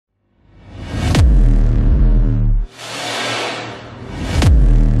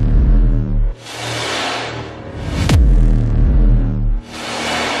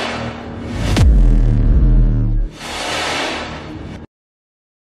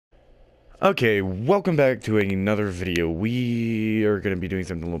Okay, welcome back to another video. We are going to be doing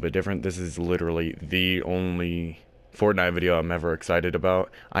something a little bit different. This is literally the only Fortnite video I'm ever excited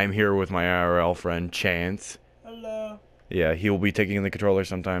about. I'm here with my IRL friend, Chance. Hello. Yeah, he will be taking the controller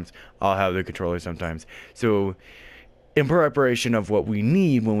sometimes. I'll have the controller sometimes. So, in preparation of what we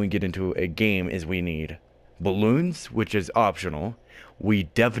need when we get into a game is we need balloons, which is optional. We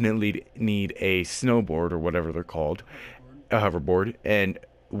definitely need a snowboard or whatever they're called, a hoverboard, and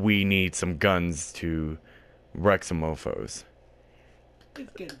we need some guns to wreck some mofos.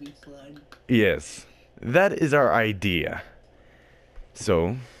 It's gonna be fun. Yes, that is our idea.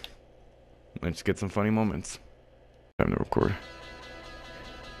 So, let's get some funny moments. Time to record.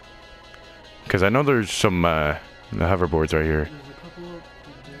 Because I know there's some the hoverboards right here. There's a couple up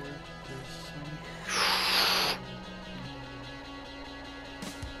there. There's some.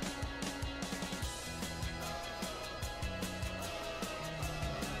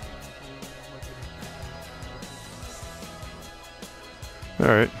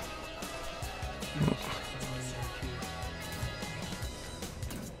 Alright.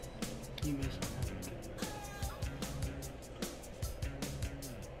 You missed one.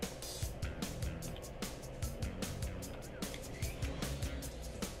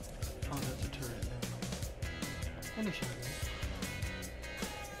 Oh, that's a turret. And a shotgun.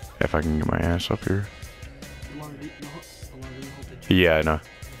 If I can get my ass up here. The longer you hold the jump. Yeah, I know.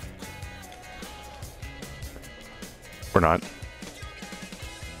 Or not.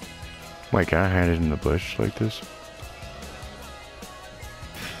 Wait, can I hide it in the bush like this?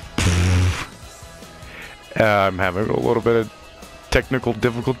 I'm having a little bit of technical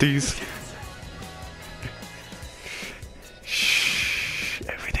difficulties. Shh,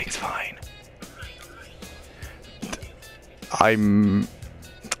 everything's fine. I'm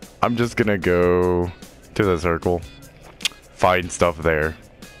just gonna go to the circle, find stuff there.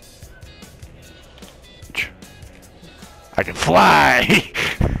 I can fly!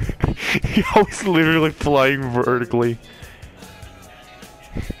 I was literally flying vertically.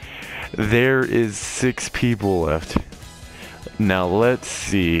 There is 6 people left. Now let's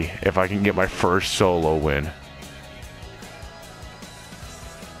see if I can get my first solo win. What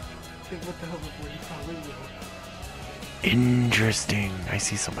the hell before you probably will. Interesting. I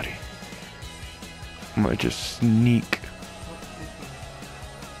see somebody. I'm gonna just sneak.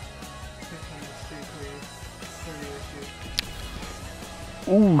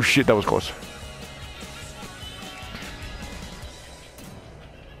 Ooh, shit, that was close.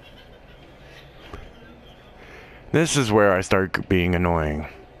 This is where I start being annoying.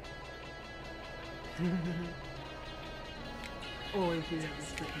 Oh, if you have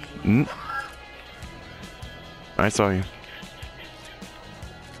this freaking I saw you.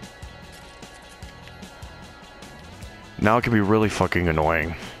 Now it can be really fucking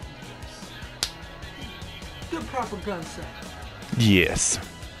annoying. good proper gun set. Yes.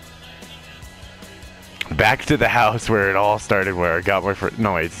 Back to the house where it all started, where I got my first.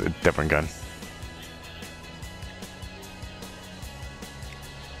 No, wait, it's a different gun.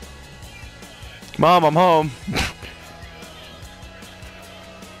 Mom, I'm home. Yeah,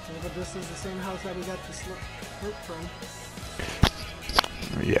 but this is the same house that we got the slurp from.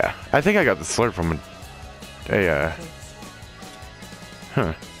 Yeah, I think I got the slurp from a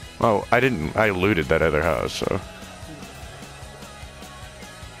huh. Well, I didn't. I looted that other house, so.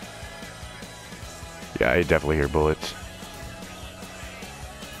 Yeah, I definitely hear bullets.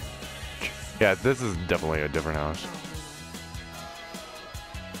 Yeah, this is definitely a different house.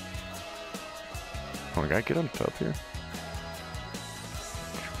 Oh, I gotta get on top here.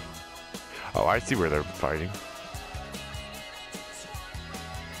 Oh, I see where they're fighting.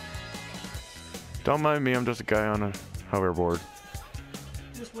 Don't mind me, I'm just a guy on a hoverboard.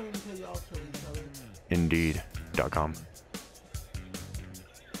 Just wait until you all kill each other. Indeed.com.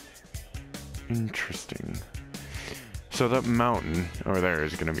 Interesting. So that mountain over there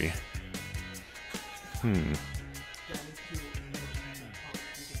is gonna be.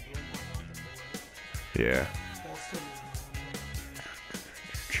 Yeah.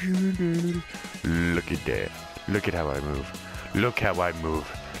 Look at that. Look at how I move. Look how I move.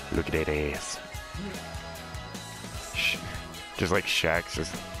 Look at that ass. Just like Shaq's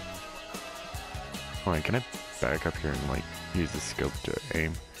just. Hold on, can I back up here and like use the scope to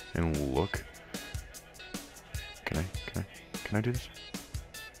aim and look? Can I do this?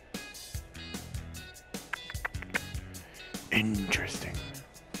 Interesting.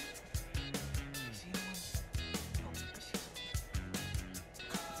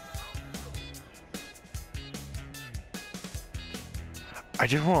 I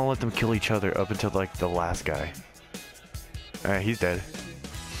just want to let them kill each other up until like the last guy. He's dead.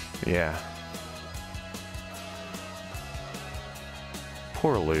 Yeah.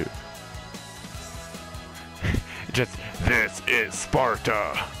 loot. Just, this is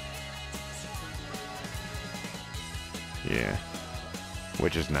Sparta. Yeah.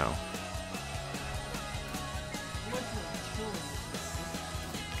 Which is now.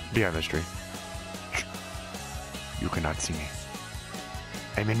 Behind this tree. You cannot see me.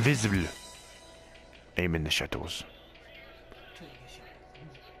 I'm invisible. I'm in the shadows.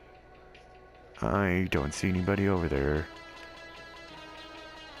 I don't see anybody over there.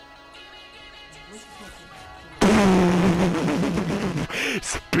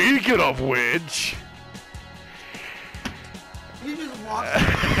 Speaking of which, You just walked.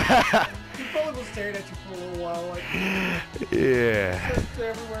 He probably was staring at you for a little while, like. yeah. Steps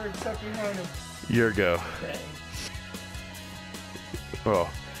everywhere except behind him. Your go. Dang.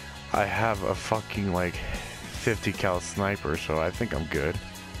 Oh, I have a fucking like 50 cal sniper, so I think I'm good.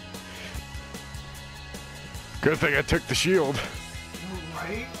 Good thing I took the shield.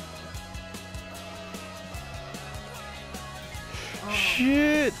 Right?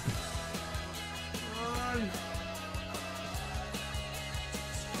 Shit. Run.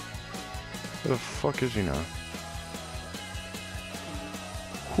 Where the fuck is he now?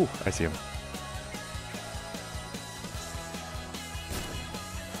 Whew, I see him.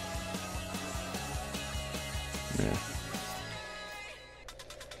 Yeah.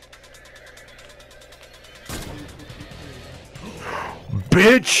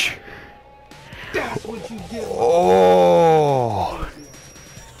 Bitch! That's what you get. Oh!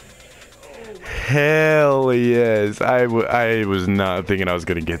 Hell yes. I was not thinking I was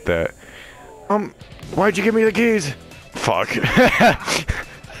gonna get that. Why'd you give me the keys? Fuck.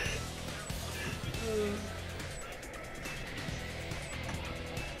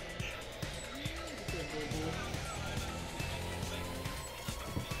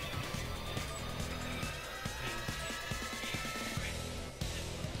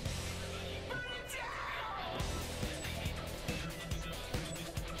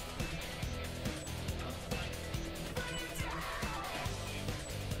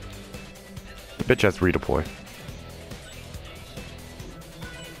 Bitch has to redeploy.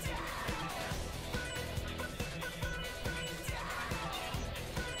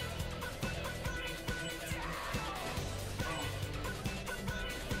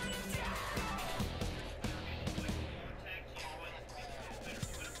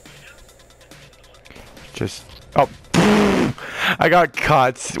 Just, oh, I got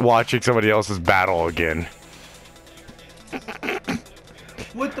caught watching somebody else's battle again.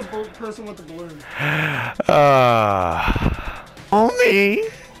 With the person with the balloon. Only.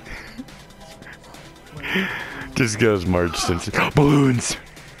 Just goes March Simpson. Balloons.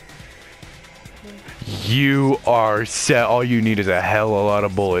 You are set. All you need is a hell of a lot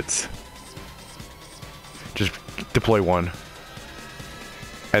of bullets. Just deploy one.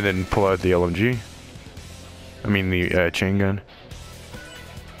 And then pull out the LMG. I mean the chain gun.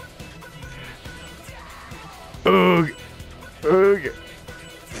 Ugh. Ugh.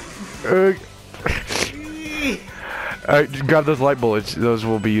 Ugh. Grab those light bullets. Those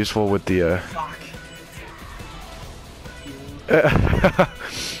will be useful with the Fuck.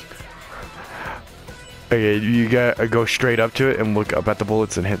 Okay, you gotta go straight up to it and look up at the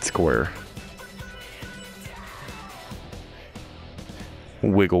bullets and hit square.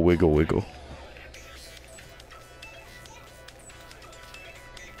 Wiggle, wiggle, wiggle.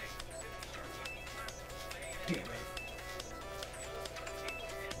 Damn it.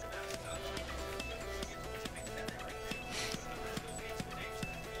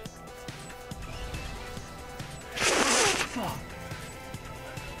 Fuck.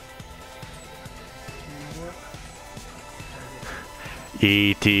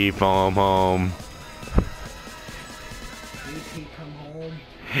 E.T. from home. E.T. come home.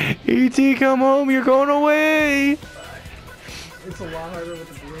 E.T. come home, you're going away! It's a lot harder with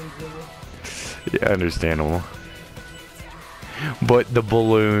the balloons, though. Yeah, understandable. But the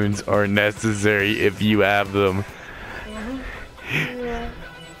balloons are necessary if you have them. Yeah.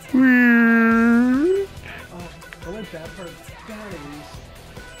 Whee! Oh, I like that part. Batteries.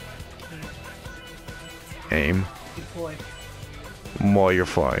 Aim Deploy. while you're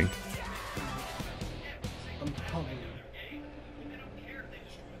flying. I'm hovering.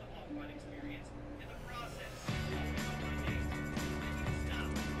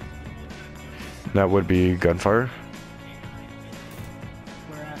 That would be gunfire.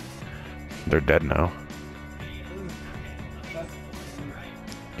 Where at? They're dead now.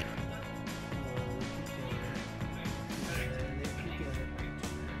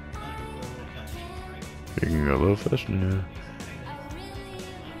 You can go a little faster now.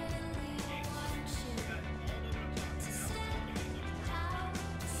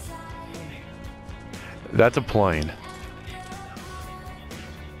 That's a plane.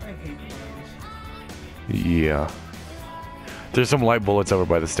 I hate planes. Yeah. There's some light bullets over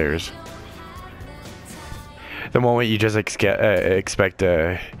by the stairs. The moment you just expect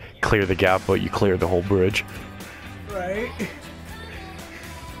to clear the gap, but you clear the whole bridge. Right?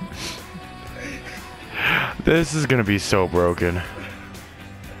 This is gonna be so broken.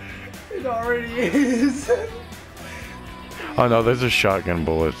 It already is. Oh no, those are shotgun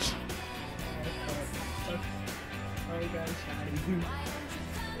bullets.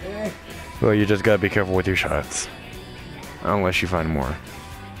 Well, you just gotta be careful with your shots. Unless you find more.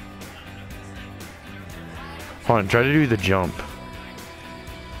 Hold on, try to do the jump.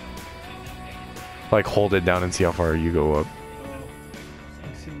 Like, hold it down and see how far you go up.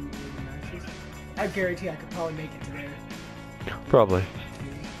 I guarantee I could probably make it to there. Probably.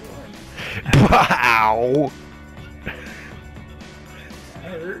 Wow!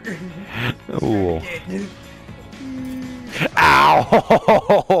 Ooh.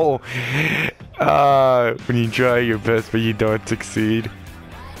 Ow! When you try your best but you don't succeed.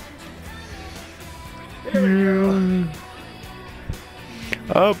 There we go.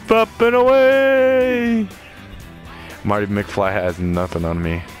 Up, up, and away! Marty McFly has nothing on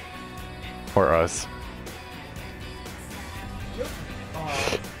me. Or us.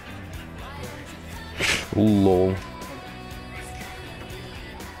 Lol.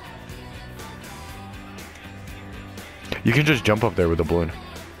 You can just jump up there with a balloon.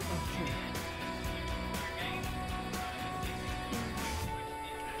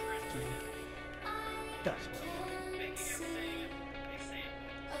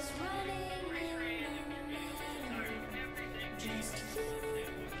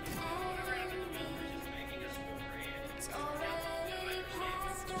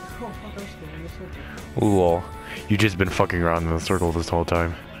 Lol. You just been fucking around in the circle this whole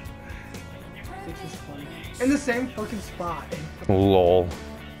time. This is funny. In the same fucking spot. Lol.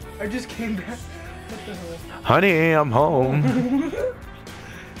 I just came back. What the hell? Honey, I'm home.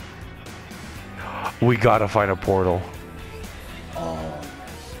 We gotta find a portal. Oh,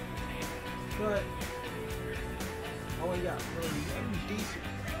 yes. But I only got really decent.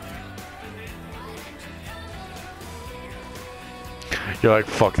 You're like,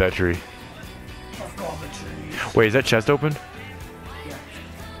 fuck that tree. Fuck all the trees. Wait, is that chest open? Yeah.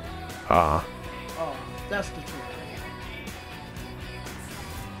 Ah. Oh, that's the tree.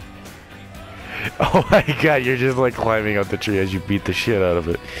 Oh my god, you're just like climbing up the tree as you beat the shit out of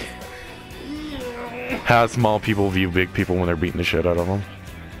it. How small people view big people when they're beating the shit out of them.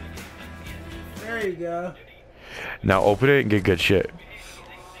 There you go. Now open it and get good shit.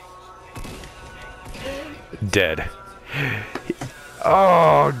 Dead.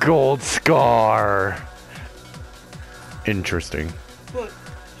 Oh, gold scar. Interesting. But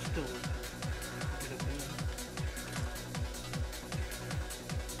still.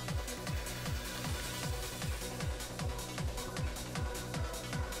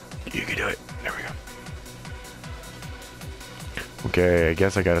 You can do it. There we go. Okay, I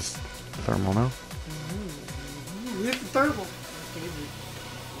guess I got a thermal now. It's the thermal.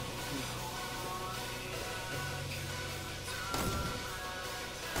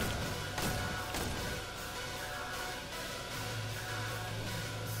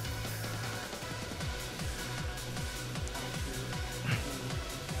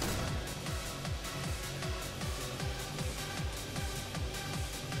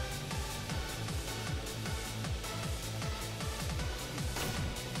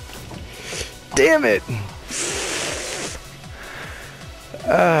 Damn it!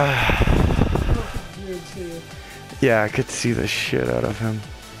 Yeah, I could see the shit out of him.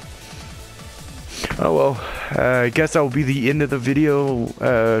 Oh well, I guess that will be the end of the video.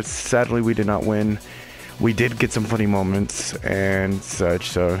 Sadly, we did not win. We did get some funny moments and such,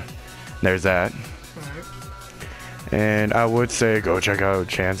 so there's that. And I would say go check out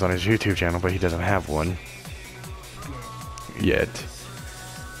Chance on his YouTube channel, but he doesn't have one yet.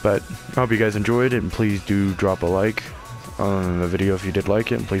 But I hope you guys enjoyed it, and please do drop a like on the video if you did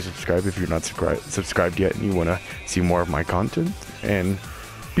like it, and please subscribe if you're not subscribed yet and you want to see more of my content. And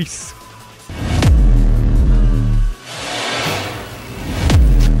peace.